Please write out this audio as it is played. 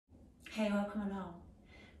Hey, welcome along.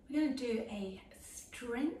 We're going to do a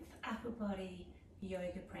strength upper body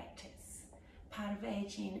yoga practice. Part of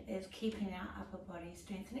aging is keeping our upper body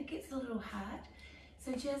strength, and it gets a little hard,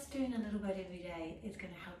 so just doing a little bit every day is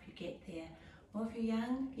going to help you get there. Or if you're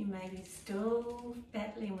young, you may be still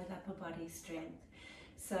battling with upper body strength.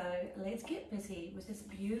 So let's get busy with this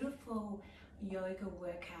beautiful yoga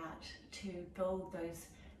workout to build those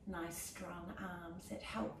nice strong arms that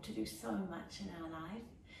help to do so much in our life.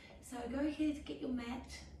 So go ahead, get your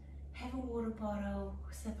mat, have a water bottle,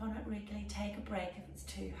 sip on it regularly, take a break if it's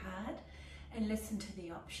too hard, and listen to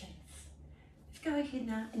the options. Let's go ahead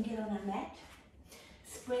now and get on our mat,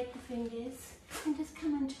 spread the fingers, and just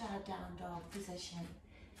come into our down dog position.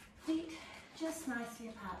 Feet just nicely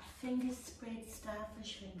apart, fingers spread,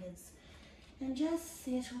 starfish fingers, and just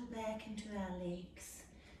settle back into our legs.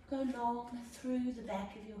 Go long through the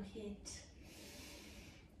back of your head.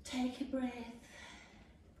 Take a breath.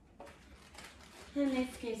 And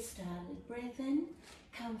let's get started. Breath in,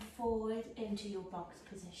 come forward into your box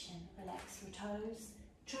position. Relax your toes,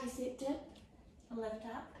 tricep dip, lift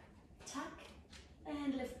up, tuck,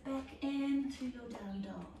 and lift back into your down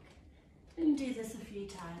dog. You can do this a few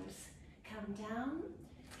times. Come down,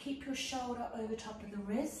 keep your shoulder over top of the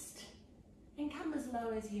wrist, and come as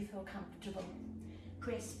low as you feel comfortable.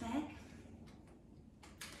 Press back,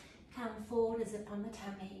 come forward as if on the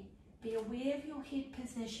tummy. Be aware of your head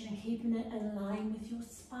position and keeping it in line with your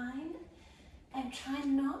spine, and try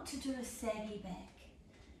not to do a saggy back.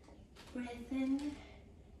 Breath in,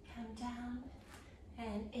 come down,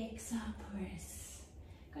 and exhale, press.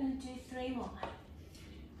 Going to do 3 more.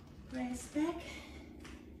 Press back,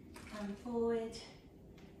 come forward,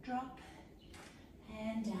 drop,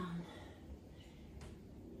 and down.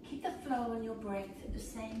 Keep the flow in your breath at the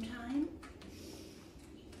same time.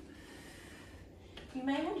 You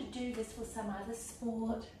may want to do this for some other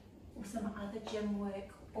sport or some other gym work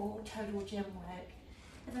or total gym work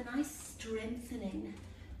as a nice strengthening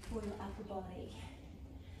for your upper body.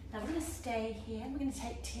 Now we're going to stay here. We're going to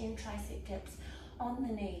take 10 tricep dips on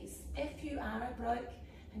the knees. If you are a bloke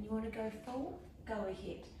and you want to go full, go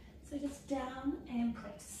ahead. So just down and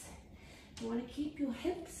press. You want to keep your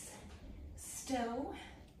hips still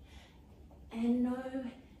and no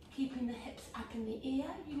keeping the hips up in the air.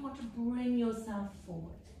 You want to bring yourself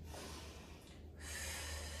forward.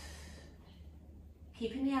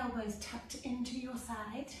 Keeping the elbows tucked into your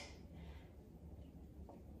side.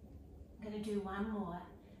 I'm going to do 1 more.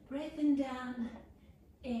 Breath in, down,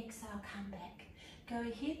 exhale, come back. Go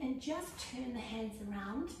ahead and just turn the hands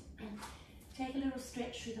around. Take a little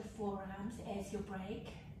stretch through the forearms as you break.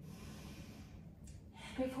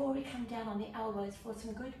 Before we come down on the elbows for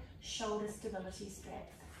some good shoulder stability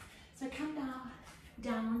strength. So come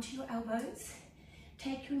down onto your elbows,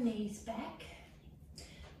 take your knees back,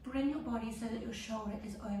 bring your body so that your shoulder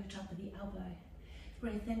is over top of the elbow.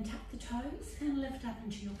 Breath in, tuck the toes, and lift up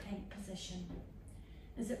into your plank position.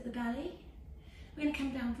 Zip the belly. We're going to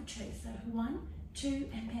come down for 2. So 1, 2,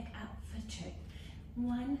 and back up for 2.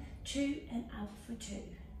 1, 2, and up for 2.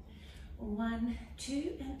 1,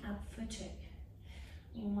 2, and up for 2.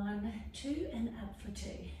 1, 2, and up for 2.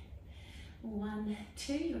 1,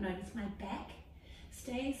 2, you'll notice my back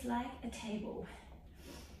stays like a table.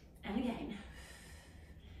 And again,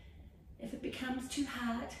 if it becomes too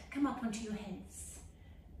hard, come up onto your hands.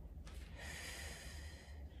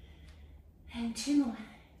 And 2 more.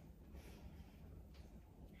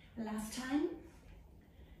 Last time,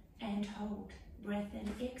 and hold. Breath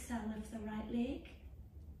in, exhale, lift the right leg,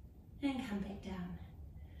 and come back down.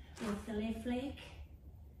 Lift the left leg,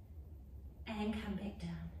 and come back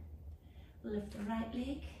down. Lift the right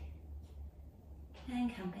leg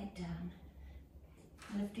and come back down.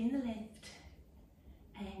 Lifting the left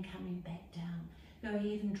and coming back down. Go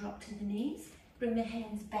ahead and drop to the knees. Bring the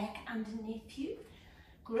hands back underneath you.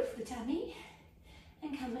 Grip the tummy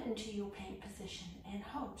and come into your plank position and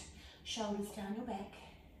hold. Shoulders down your back.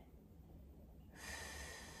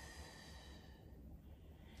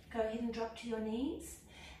 Go ahead and drop to your knees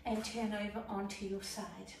and turn over onto your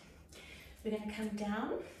side. We're going to come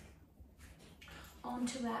down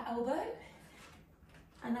onto our elbow,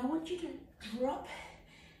 and I want you to drop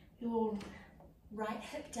your right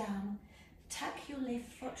hip down, tuck your left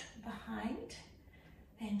foot behind,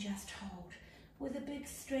 and just hold with a big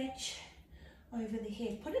stretch over the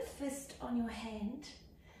head. Put a fist on your hand,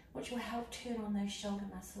 which will help turn on those shoulder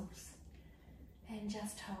muscles, and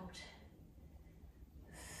just hold.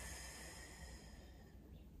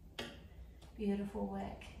 Beautiful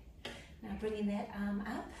work. Now bringing that arm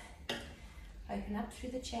up, open up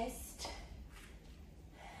through the chest.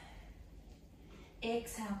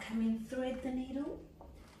 Exhale, come in, thread the needle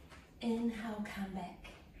Inhale, come back.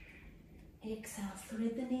 Exhale,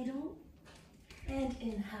 thread the needle. And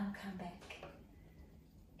inhale, come back.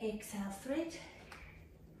 Exhale, thread.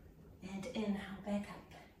 And inhale, back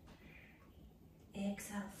up.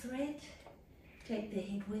 Exhale, thread. Take the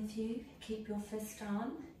head with you. Keep your fist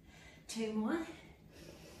on. 2 more.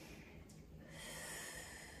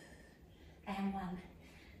 And 1.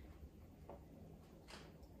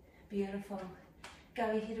 Beautiful. Go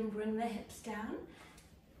ahead and bring the hips down.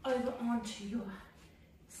 Over onto your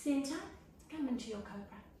center. Come into your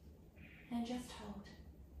cobra. And just hold.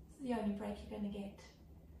 It's the only break you're going to get.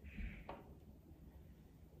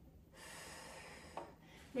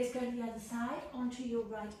 Let's go to the other side. Onto your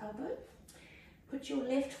right elbow. Put your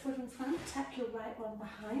left foot in front. Tuck your right one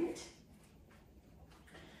behind.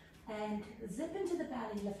 And zip into the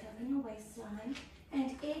belly. Lift up in your waistline.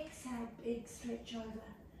 And exhale, big stretch over.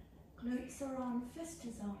 Glutes are on, fist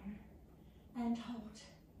is on. And hold.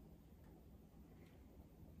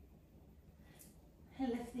 And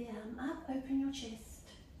lift the arm up, open your chest.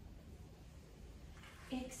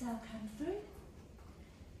 Exhale, come through.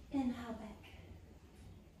 Inhale back.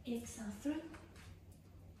 Exhale through.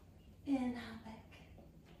 Inhale back.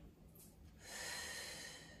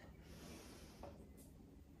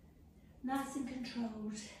 Nice and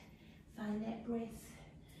controlled. Find that breath.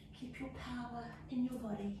 Keep your power in your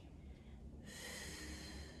body.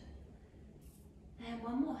 And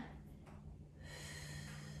 1 more.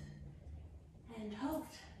 And hold.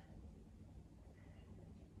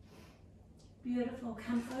 Beautiful.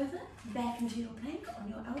 Come over, back into your plank on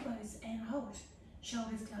your elbows and hold.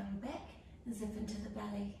 Shoulders down your back, zip into the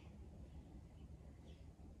belly.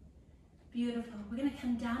 Beautiful. We're going to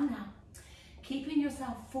come down now. Keeping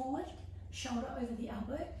yourself forward, shoulder over the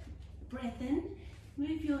elbow. Breath in,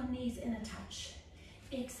 move your knees in a touch.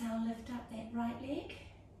 Exhale, lift up that right leg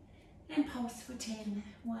and pulse for 10.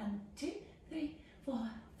 1, 2, 3, 4,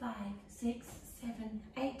 5, 6, 7,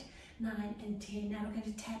 8, 9 and 10. Now we're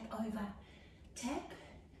going to tap over. Tap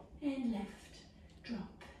and lift,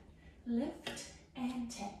 drop, lift and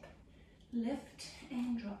tap, lift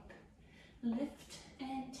and drop, lift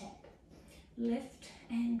and tap, lift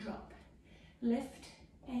and drop, lift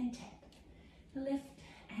and tap, lift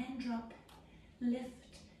and drop,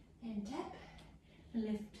 lift and tap,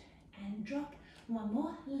 lift and drop. 1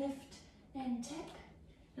 more, lift and tap,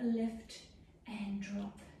 lift and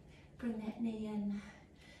drop. Bring that knee in,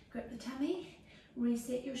 grip the tummy,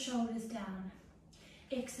 reset your shoulders down.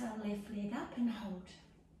 Exhale, left leg up and hold.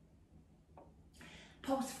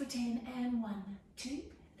 Pulse for 10 and 1, 2,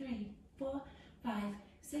 3, 4, 5,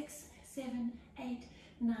 6, 7, 8,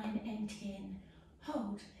 9 and 10.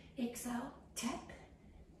 Hold. Exhale, tap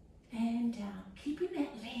and down. Keeping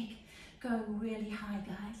that leg going really high,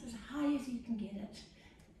 guys, as high as you can get it.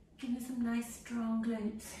 Give it some nice strong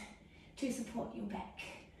glutes to support your back.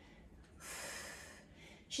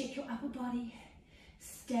 Check your upper body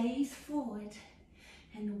stays forward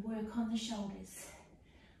and work on the shoulders.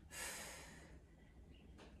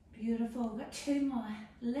 Beautiful. We've got 2 more.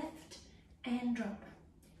 Lift and drop.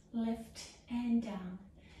 Lift and down.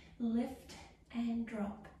 Lift and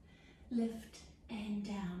drop. Lift and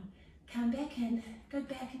down. Come back in. Go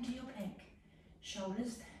back into your plank.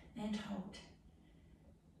 Shoulders and hold.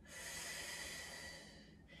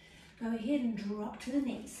 Go ahead and drop to the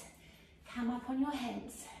knees. Come up on your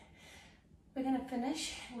hands. We're going to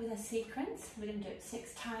finish with a sequence. We're going to do it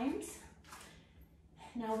 6 times.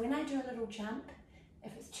 Now when I do a little jump,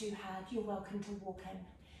 if it's too hard, you're welcome to walk in.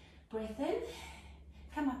 Breath in,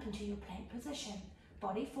 come up into your plank position.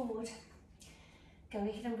 Body forward. Go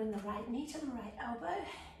ahead and bring the right knee to the right elbow.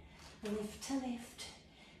 Left to left.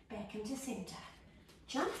 Back into center.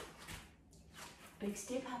 Jump. Big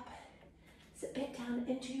step up. Sit back down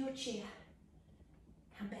into your chair.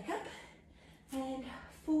 Come back up. And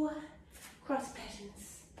 4 cross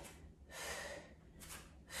patterns.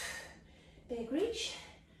 Big reach.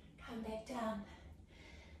 Come back down.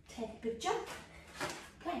 Take a big jump.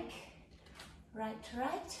 Plank. Right to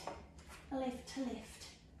right. Left to left.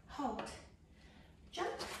 Hold. Jump.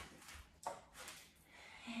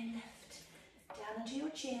 And lift. Down into your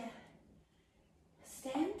chair.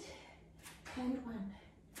 Stand. And 1.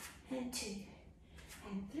 And 2.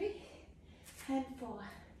 And 3. And 4.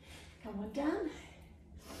 Come on down.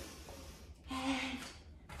 And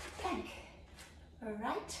plank.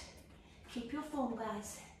 Right. Keep your form,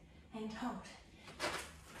 guys. And hold.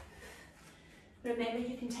 Remember,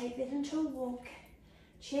 you can take that into a walk.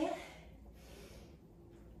 Chair.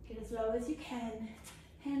 Get as low as you can.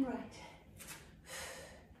 And right.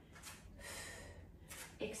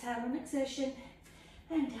 Exhale on exertion.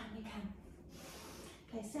 And down we come.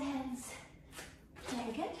 Place the hands.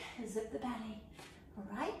 Blanket zip the belly,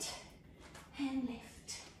 right and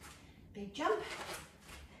left. Big jump,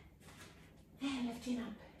 and lifting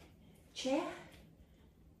up. Chair,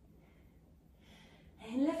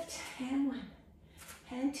 and lift, and 1,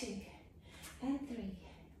 and 2, and 3,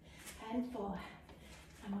 and 4.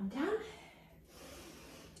 Come on down,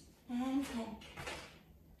 and plank.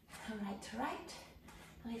 Right to right,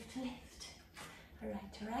 left to left,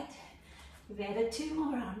 right to right. We've added 2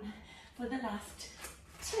 more on for the last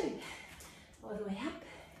 2. All the way up,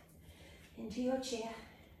 into your chair,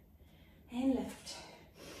 and lift.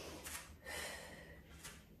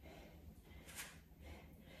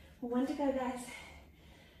 1 to go, guys.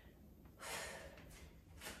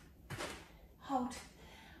 Hold,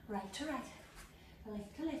 right to right,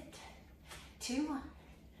 left to left. 2 more.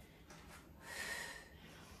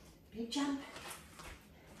 Big jump.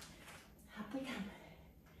 Up we come.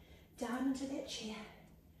 Down into that chair.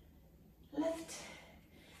 Lift.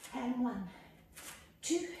 And 1,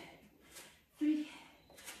 2, 3,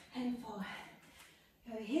 and 4.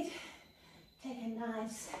 Go ahead. Take a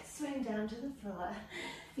nice swing down to the floor.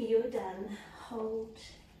 You're done. Hold.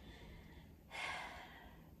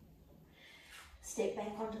 Step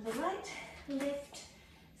back onto the right, left.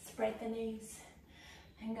 Spread the knees.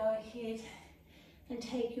 And go ahead and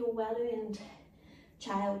take your well-earned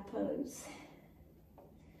child pose.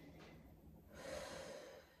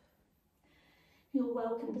 You're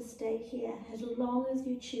welcome to stay here as long as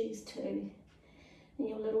you choose to. And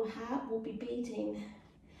your little heart will be beating.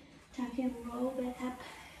 Tuck in, roll back up,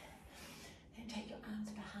 and take your arms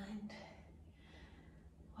behind.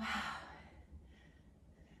 Wow.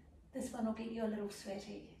 This one will get you a little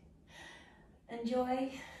sweaty.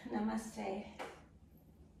 Enjoy. Namaste.